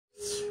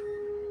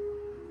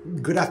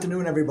Good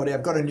afternoon, everybody.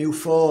 I've got a new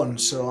phone,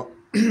 so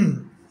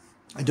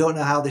I don't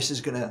know how this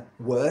is going to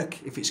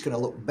work, if it's going to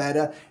look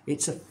better.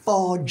 It's a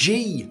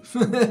 4G.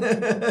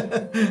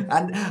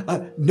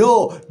 And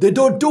no, they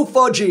don't do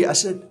 4G. I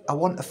said, I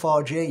want a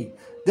 4G.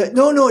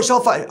 No, it's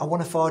all fine. I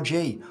want a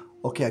 4G.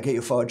 Okay, I'll get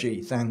you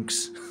 4G.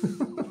 Thanks.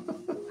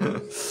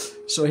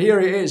 So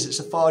here it is. It's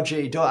a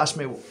 4G. Don't ask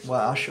me.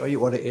 Well, I'll show you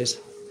what it is.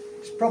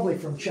 It's probably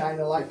from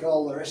China like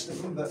all the rest of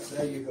them, but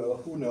there you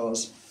go. Who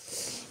knows?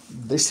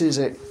 This is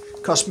it.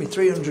 Cost me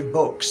 300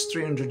 bucks,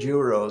 300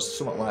 euros,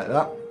 something like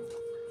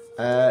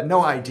that.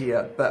 No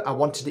idea, but I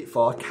wanted it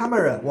for a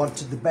camera,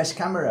 wanted the best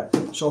camera.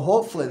 So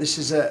hopefully this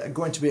is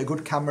going to be a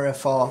good camera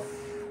for,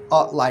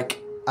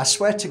 like, I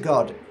swear to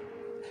God,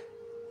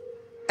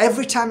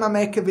 every time I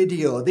make a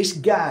video, this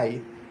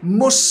guy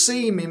must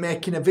see me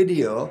making a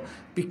video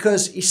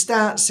because he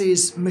starts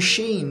his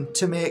machine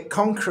to make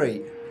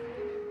concrete.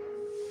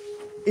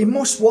 He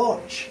must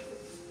watch.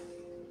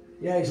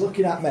 Yeah, he's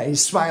looking at me,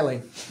 he's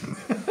smiling.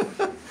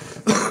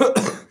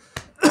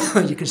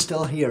 You can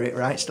still hear it,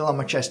 right? Still on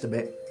my chest a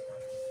bit.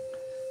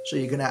 So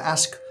you're going to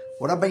ask,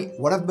 what have I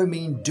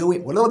been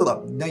doing? Well,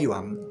 no, you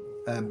haven't.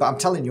 But I'm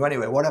telling you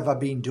anyway, what have I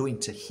been doing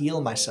to heal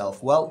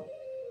myself? Well,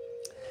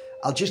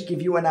 I'll just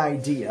give you an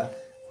idea.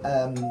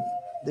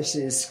 This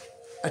is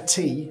a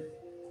tea.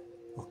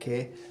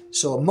 Okay.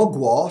 So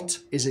mugwort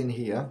is in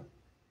here.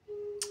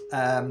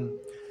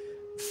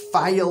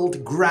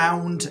 Filed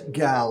ground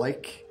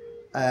garlic.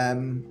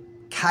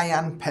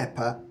 Cayenne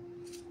pepper.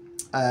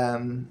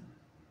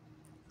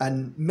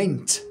 And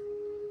mint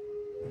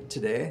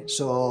today,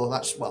 so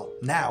that's, well,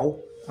 now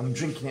I'm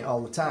drinking it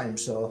all the time,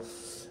 so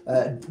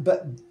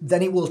but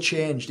then it will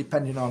change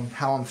depending on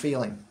how I'm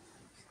feeling.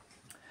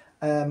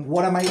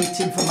 What am I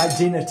eating for my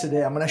dinner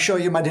today? I'm going to show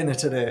you my dinner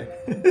today.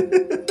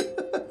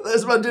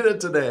 There's my dinner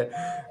today.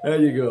 There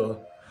you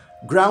go.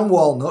 Ground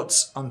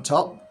walnuts on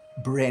top,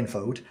 brain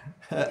food,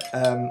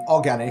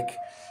 organic,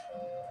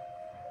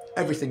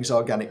 everything's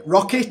organic.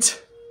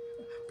 Rocket,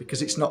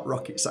 because it's not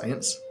rocket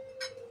science.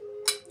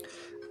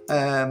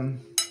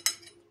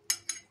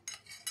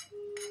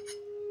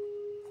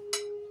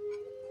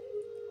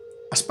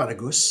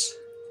 Asparagus.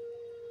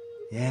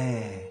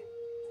 Yeah.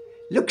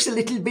 Looks a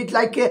little bit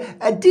like a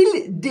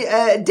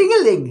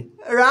dingaling,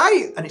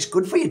 right? And it's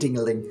good for your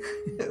dingaling,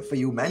 for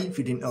you men, if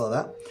you didn't know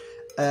that.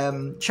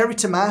 Cherry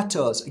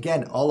tomatoes,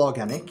 again, all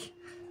organic.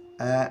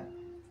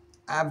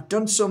 I've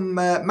done some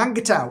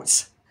manga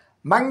touts.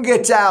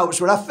 Manga touts.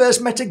 When I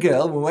first met a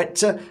girl, we went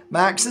to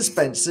Marks and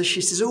Spencer.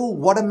 She says, "Oh,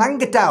 what are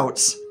manga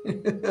touts?"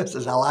 I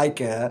says, "I like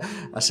her."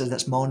 I said,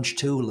 "That's mange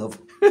too, love."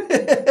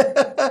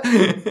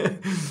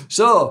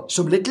 So,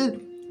 some little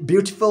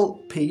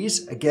beautiful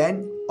peas,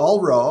 again,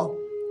 all raw.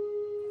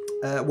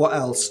 What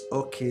else?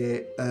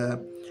 Okay,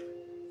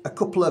 a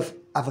couple of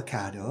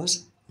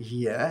avocados.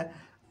 Yeah,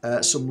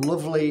 some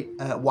lovely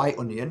white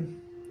onion,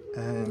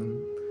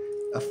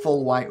 a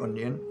full white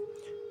onion,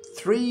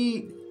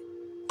 3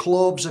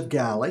 cloves of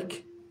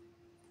garlic,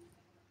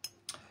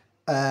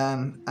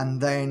 and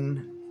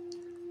then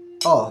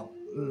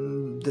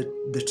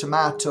the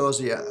tomatoes,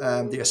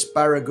 the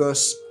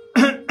asparagus,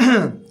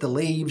 the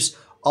leaves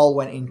all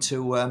went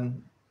into a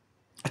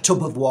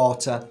tub of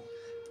water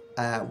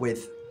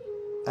with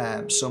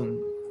some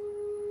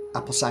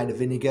apple cider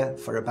vinegar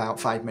for about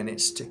 5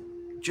 minutes to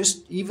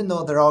just, even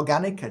though they're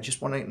organic, I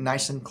just want it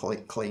nice and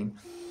clean.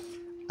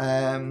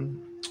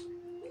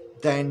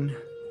 Then,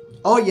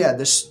 oh yeah,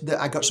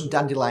 I got some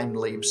dandelion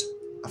leaves.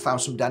 I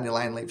found some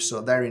dandelion leaves,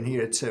 so they're in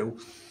here too.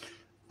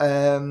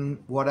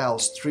 What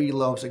else? 3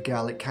 loaves of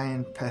garlic,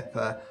 cayenne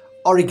pepper,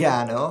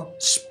 oregano,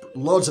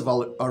 loads of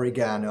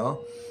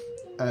oregano,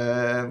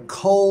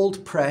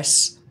 cold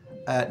press,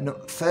 no,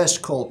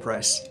 first cold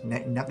press.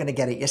 Not going to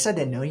get it. Yes, I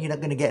didn't know. You're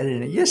not going to get it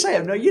in it. Yes, I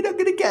am. No, you're not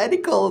going to get any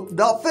cold.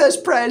 Not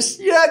first press.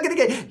 You're not going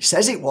to get it. He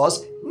says it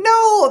was.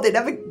 No, they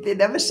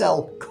never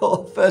sell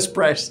cold first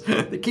press.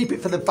 They keep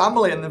it for the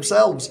family and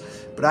themselves.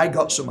 But I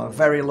got some. I'm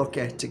very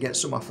lucky to get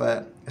some off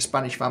a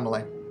Spanish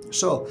family.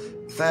 So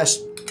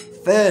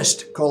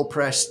first cold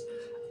pressed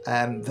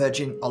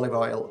virgin olive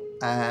oil,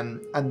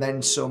 and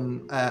then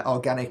some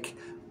organic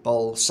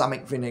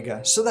balsamic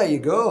vinegar. So there you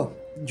go.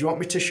 Do you want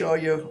me to show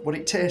you what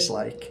it tastes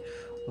like?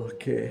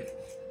 Okay.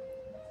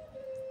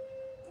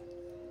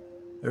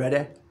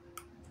 Ready?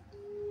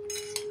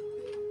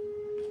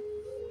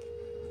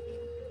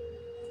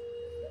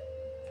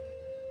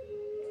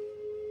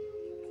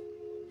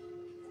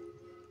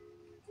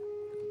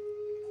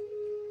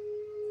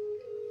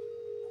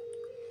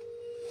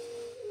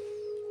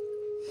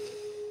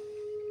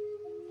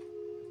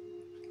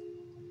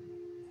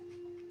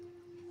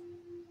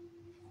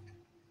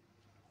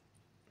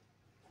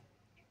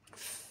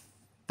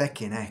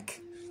 Feckin'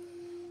 heck.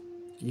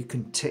 You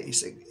can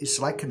taste it. It's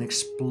like an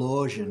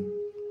explosion.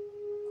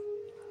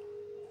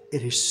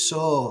 It is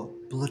so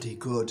bloody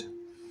good.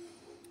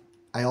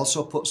 I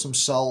also put some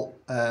salt,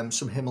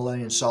 some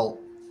Himalayan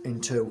salt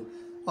into.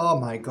 Oh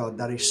my God,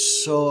 that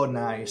is so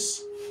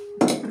nice.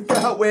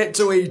 Can't wait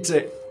to eat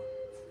it.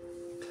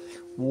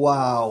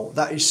 Wow,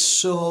 that is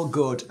so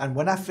good. And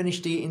when I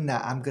finished eating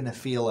that, I'm going to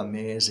feel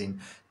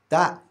amazing.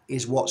 That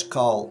is what's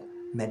called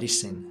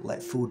medicine.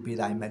 Let food be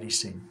thy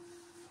medicine.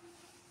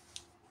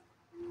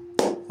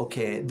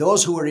 Okay,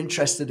 those who are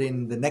interested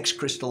in the next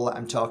crystal that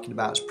I'm talking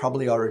about is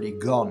probably already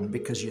gone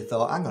because you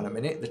thought, hang on a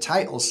minute, the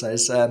title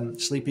says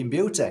Sleeping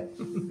Beauty.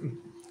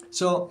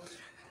 So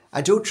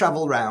I do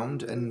travel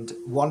around, and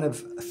one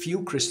of a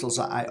few crystals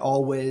that I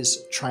always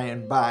try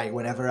and buy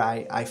whenever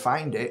I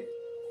find it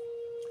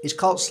is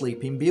called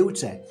Sleeping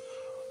Beauty.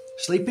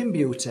 Sleeping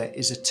Beauty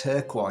is a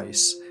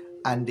turquoise,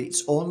 and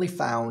it's only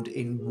found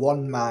in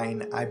one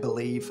mine, I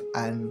believe,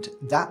 and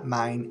that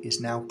mine is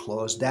now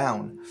closed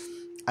down.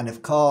 And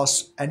of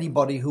course,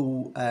 anybody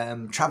who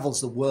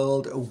travels the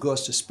world, who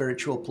goes to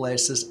spiritual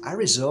places,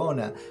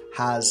 Arizona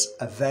has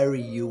a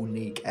very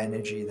unique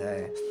energy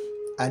there.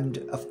 And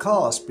of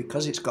course,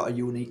 because it's got a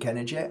unique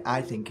energy,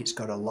 I think it's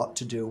got a lot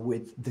to do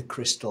with the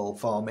crystal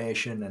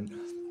formation and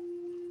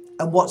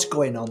what's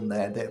going on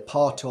there, the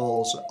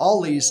portals,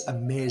 all these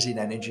amazing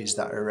energies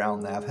that are around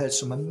there. I've heard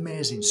some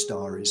amazing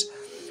stories.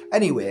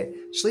 Anyway,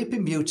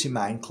 Sleeping Beauty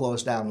mine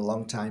closed down a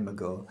long time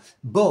ago,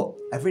 but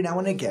every now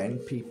and again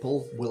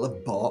people will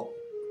have bought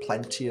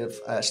plenty of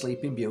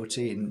Sleeping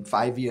Beauty in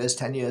 5 years,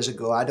 10 years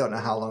ago, I don't know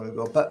how long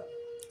ago, but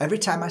every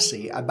time I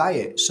see it, I buy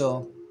it.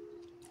 So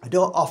I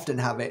don't often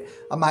have it.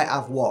 I might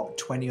have,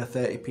 20 or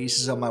 30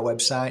 pieces on my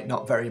website,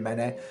 not very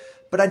many.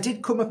 But I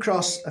did come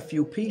across a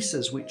few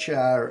pieces, which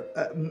are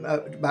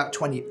about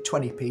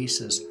 20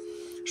 pieces.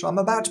 So I'm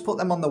about to put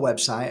them on the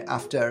website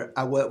after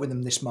I worked with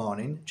them this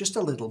morning, just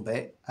a little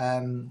bit.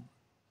 And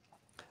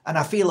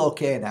I feel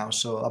okay now,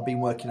 so I've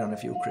been working on a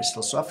few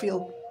crystals, so I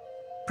feel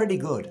pretty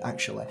good,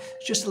 actually.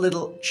 It's just a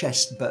little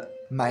chest, but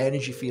my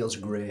energy feels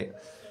great.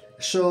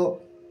 So,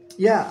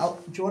 yeah,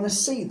 do you want to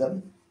see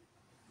them?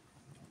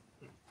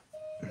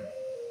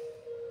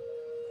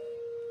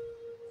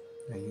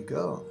 There you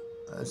go.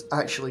 I've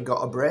actually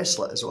got a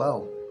bracelet as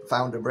well.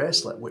 Found a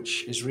bracelet,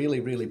 which is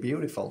really, really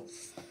beautiful.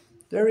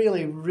 They're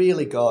really,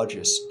 really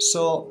gorgeous.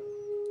 So,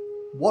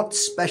 what's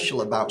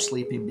special about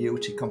Sleeping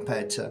Beauty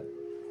compared to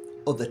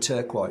other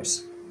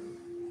turquoise?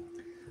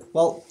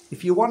 Well,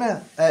 if you want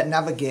to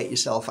navigate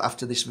yourself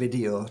after this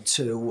video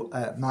to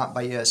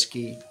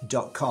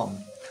markbajerski.com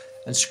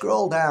and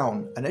scroll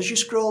down, and as you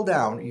scroll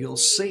down, you'll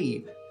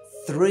see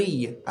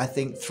three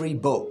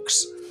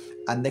books,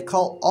 and they're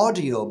called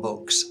audio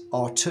books,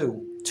 or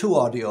two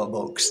audio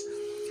books.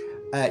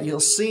 You'll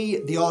see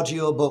the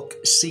audio book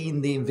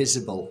Seeing the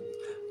Invisible.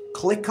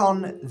 Click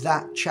on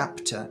that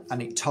chapter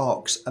and it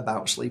talks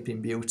about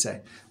Sleeping Beauty.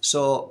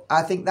 So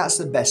I think that's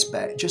the best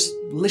bet. Just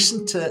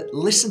listen to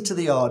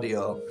the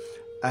audio,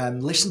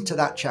 listen to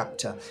that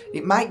chapter.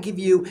 It won't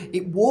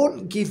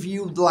give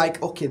you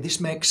like, okay, this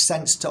makes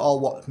sense to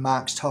all what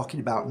Mark's talking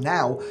about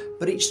now,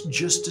 but it's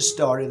just a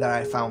story that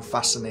I found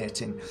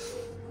fascinating.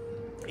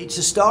 It's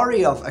a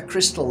story of a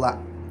crystal that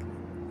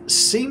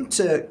seemed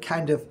to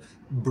kind of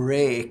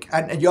break,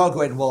 and you're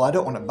going, well, I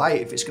don't want to buy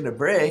it if it's going to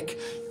break.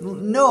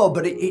 No,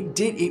 but it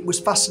did. It was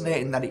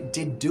fascinating that it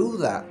did do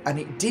that, and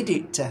it did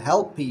it to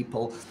help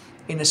people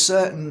in a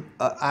certain,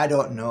 I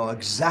don't know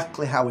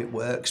exactly how it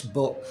works,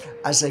 but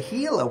as a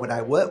healer, when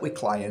I work with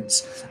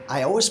clients,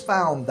 I always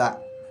found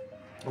that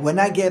when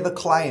I gave a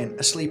client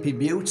a Sleeping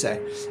Beauty,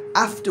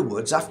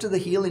 afterwards, after the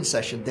healing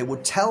session, they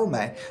would tell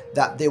me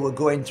that they were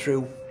going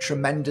through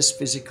tremendous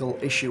physical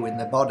issue in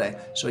their body.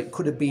 So it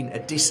could have been a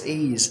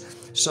dis-ease.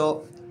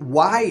 So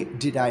why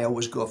did I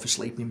always go for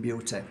Sleeping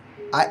Beauty?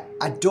 I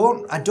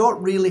don't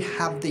really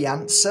have the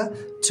answer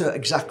to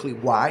exactly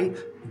why,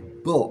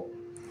 but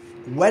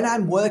when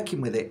I'm working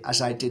with it,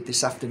 as I did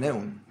this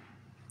afternoon,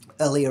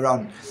 earlier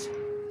on,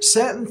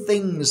 certain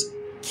things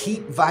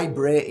keep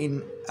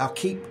vibrating or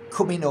keep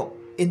coming up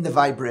in the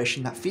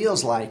vibration that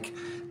feels like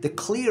the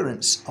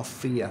clearance of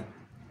fear.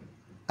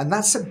 And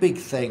that's a big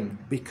thing,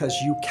 because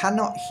you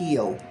cannot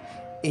heal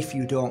if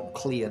you don't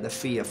clear the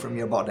fear from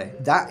your body.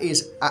 That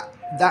is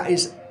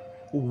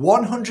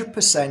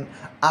 100%,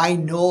 I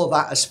know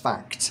that as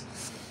fact.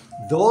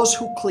 Those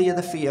who clear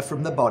the fear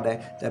from the body,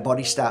 their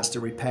body starts to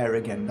repair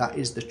again. That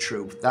is the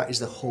truth. That is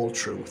the whole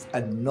truth,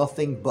 and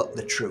nothing but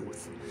the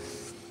truth.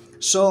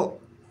 So,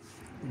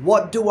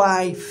 what do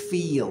I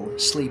feel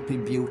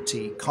Sleeping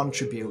Beauty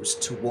contributes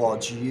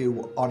towards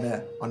you on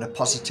a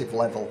positive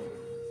level?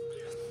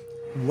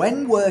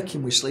 When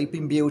working with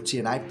Sleeping Beauty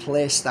and I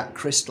placed that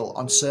crystal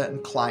on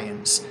certain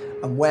clients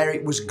and where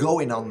it was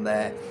going on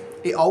there,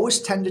 it always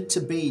tended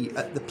to be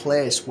at the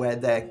place where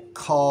their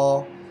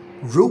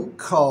root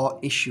core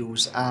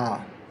issues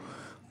are.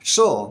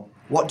 So,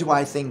 what do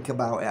I think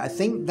about it? I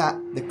think that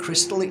the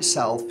crystal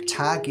itself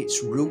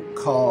targets root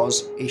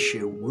cause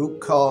issue,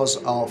 root cause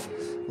of,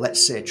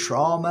 let's say,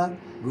 trauma,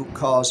 root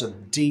cause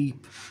of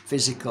deep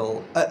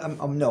physical,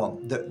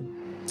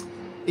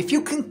 if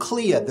you can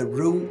clear the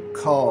root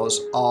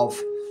cause of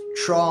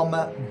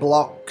trauma,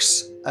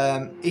 blocks,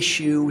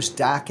 issues,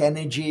 dark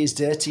energies,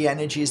 dirty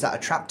energies that are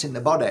trapped in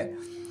the body,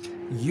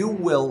 you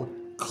will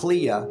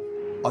clear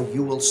or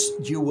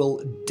you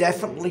will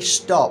definitely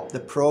stop the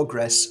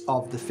progress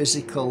of the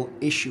physical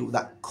issue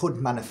that could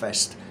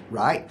manifest,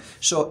 right?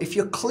 So if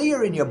you're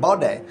clear in your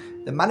body,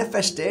 the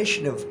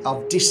manifestation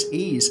of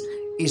dis-ease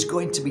is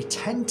going to be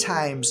 10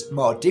 times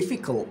more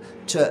difficult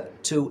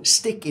to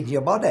stick in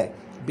your body,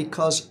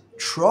 because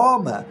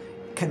trauma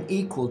can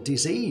equal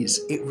disease.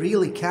 It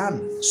really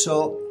can.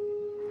 So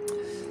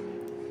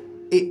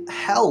it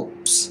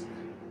helps.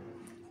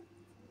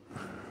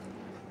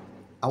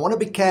 I want to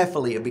be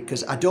careful here,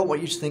 because I don't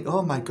want you to think,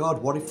 oh my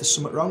God, what if there's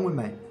something wrong with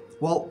me?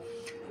 Well,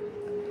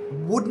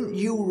 wouldn't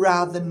you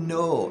rather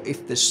know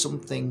if there's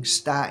something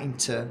starting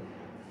to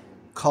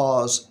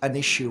cause an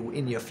issue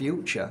in your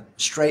future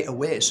straight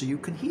away so you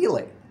can heal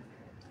it?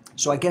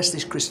 So I guess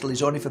this crystal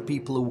is only for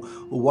people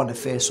who want to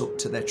face up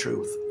to their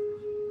truth.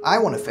 I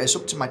want to face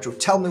up to my truth.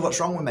 Tell me what's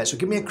wrong with me. So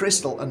give me a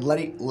crystal and let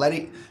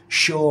it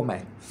show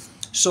me.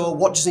 So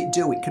what does it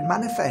do? It can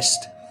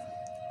manifest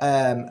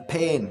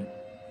pain.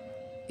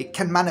 It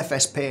can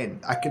manifest pain.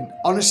 I can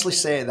honestly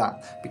say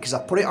that, because I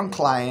put it on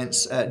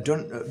clients,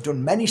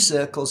 done many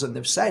circles, and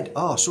they've said,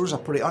 oh, as soon as I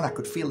put it on, I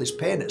could feel this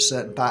pain at a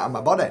certain part of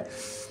my body.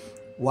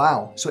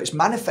 Wow. So it's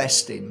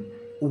manifesting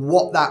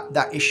what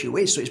that issue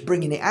is. So it's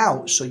bringing it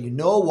out so you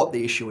know what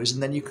the issue is,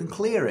 and then you can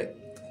clear it.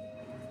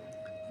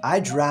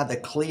 I'd rather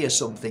clear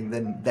something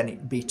than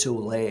it be too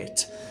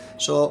late.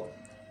 So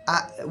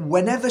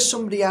whenever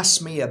somebody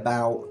asks me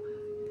about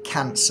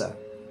cancer,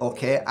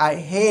 okay, I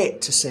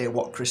hate to say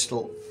what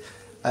crystal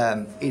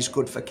is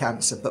good for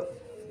cancer, but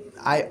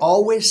I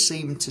always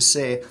seem to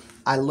say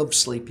I love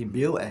Sleeping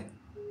Beauty.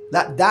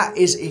 That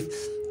is,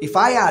 if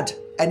I had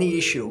any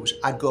issues,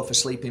 I'd go for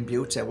Sleeping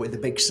Beauty with a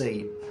big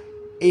C.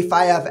 If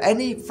I have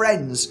any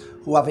friends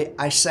who have it,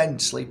 I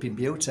send Sleeping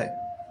Beauty.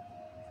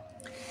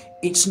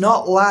 It's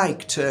not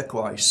like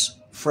turquoise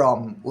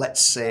from,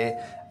 let's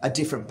say, a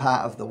different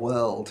part of the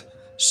world.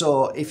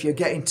 So if you're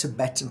getting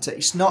Tibetan,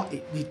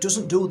 it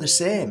doesn't do the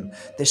same.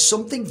 There's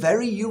something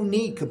very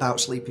unique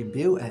about Sleeping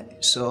Beauty.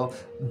 So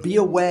be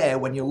aware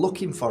when you're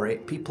looking for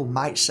it. People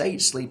might say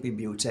it's Sleeping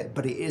Beauty,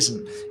 but it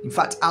isn't. In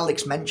fact,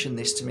 Alex mentioned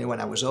this to me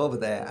when I was over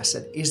there. I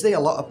said, is there a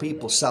lot of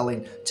people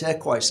selling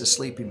turquoise as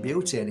Sleeping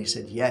Beauty? And he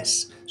said,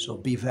 yes. So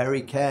be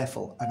very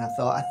careful. And I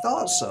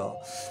thought so.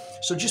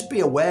 So just be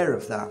aware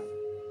of that.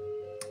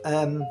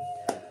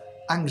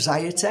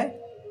 Anxiety.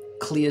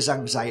 Clears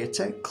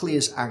anxiety,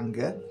 clears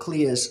anger,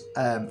 clears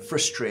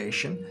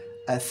frustration,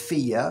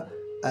 fear,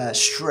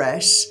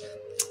 stress,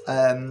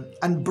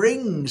 and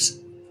brings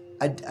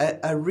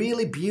a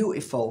really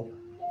beautiful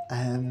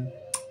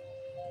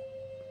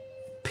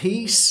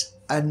peace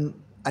and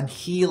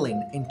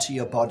healing into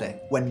your body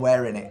when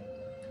wearing it.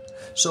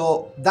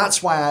 So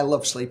that's why I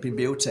love Sleeping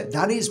Beauty.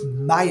 That is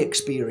my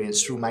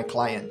experience through my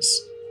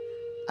clients.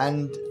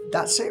 And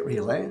that's it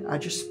really. I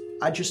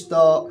just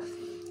thought,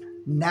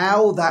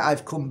 now that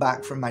I've come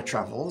back from my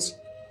travels,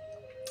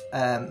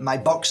 my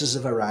boxes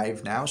have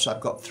arrived now. So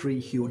I've got 3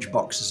 huge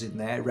boxes in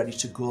there ready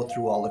to go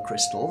through all the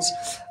crystals.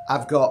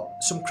 I've got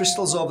some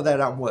crystals over there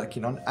I'm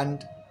working on,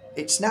 and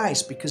it's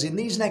nice because in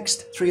these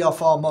next 3 or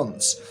 4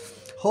 months,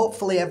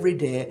 hopefully every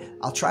day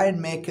I'll try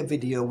and make a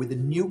video with a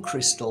new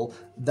crystal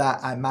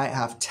that I might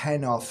have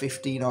 10 or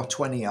 15 or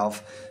 20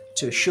 of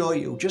to show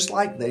you, just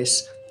like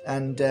this.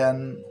 And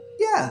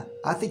yeah,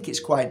 I think it's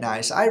quite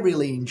nice. I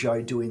really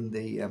enjoy doing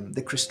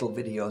the crystal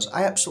videos.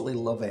 I absolutely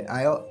love it.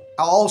 I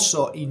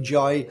also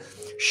enjoy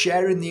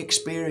sharing the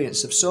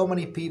experience of so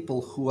many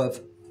people who have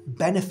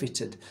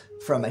benefited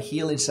from a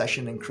healing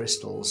session in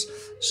crystals.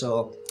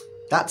 So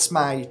that's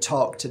my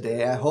talk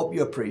today. I hope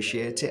you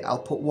appreciate it. I'll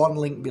put one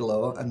link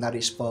below, and that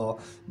is for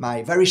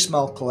my very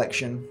small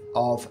collection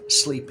of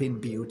Sleeping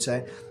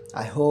Beauty.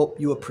 I hope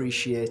you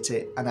appreciate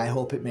it, and I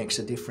hope it makes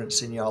a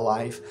difference in your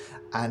life.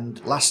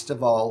 And last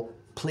of all,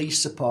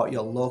 please support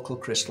your local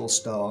crystal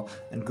store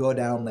and go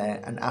down there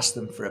and ask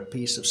them for a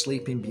piece of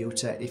Sleeping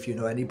Beauty if you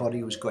know anybody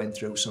who's going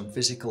through some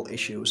physical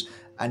issues.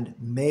 And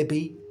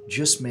maybe,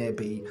 just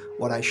maybe,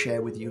 what I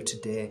share with you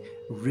today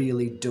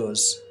really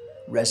does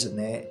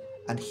resonate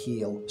and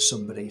heal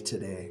somebody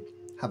today.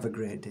 Have a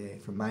great day.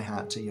 From my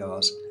heart to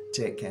yours.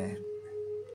 Take care.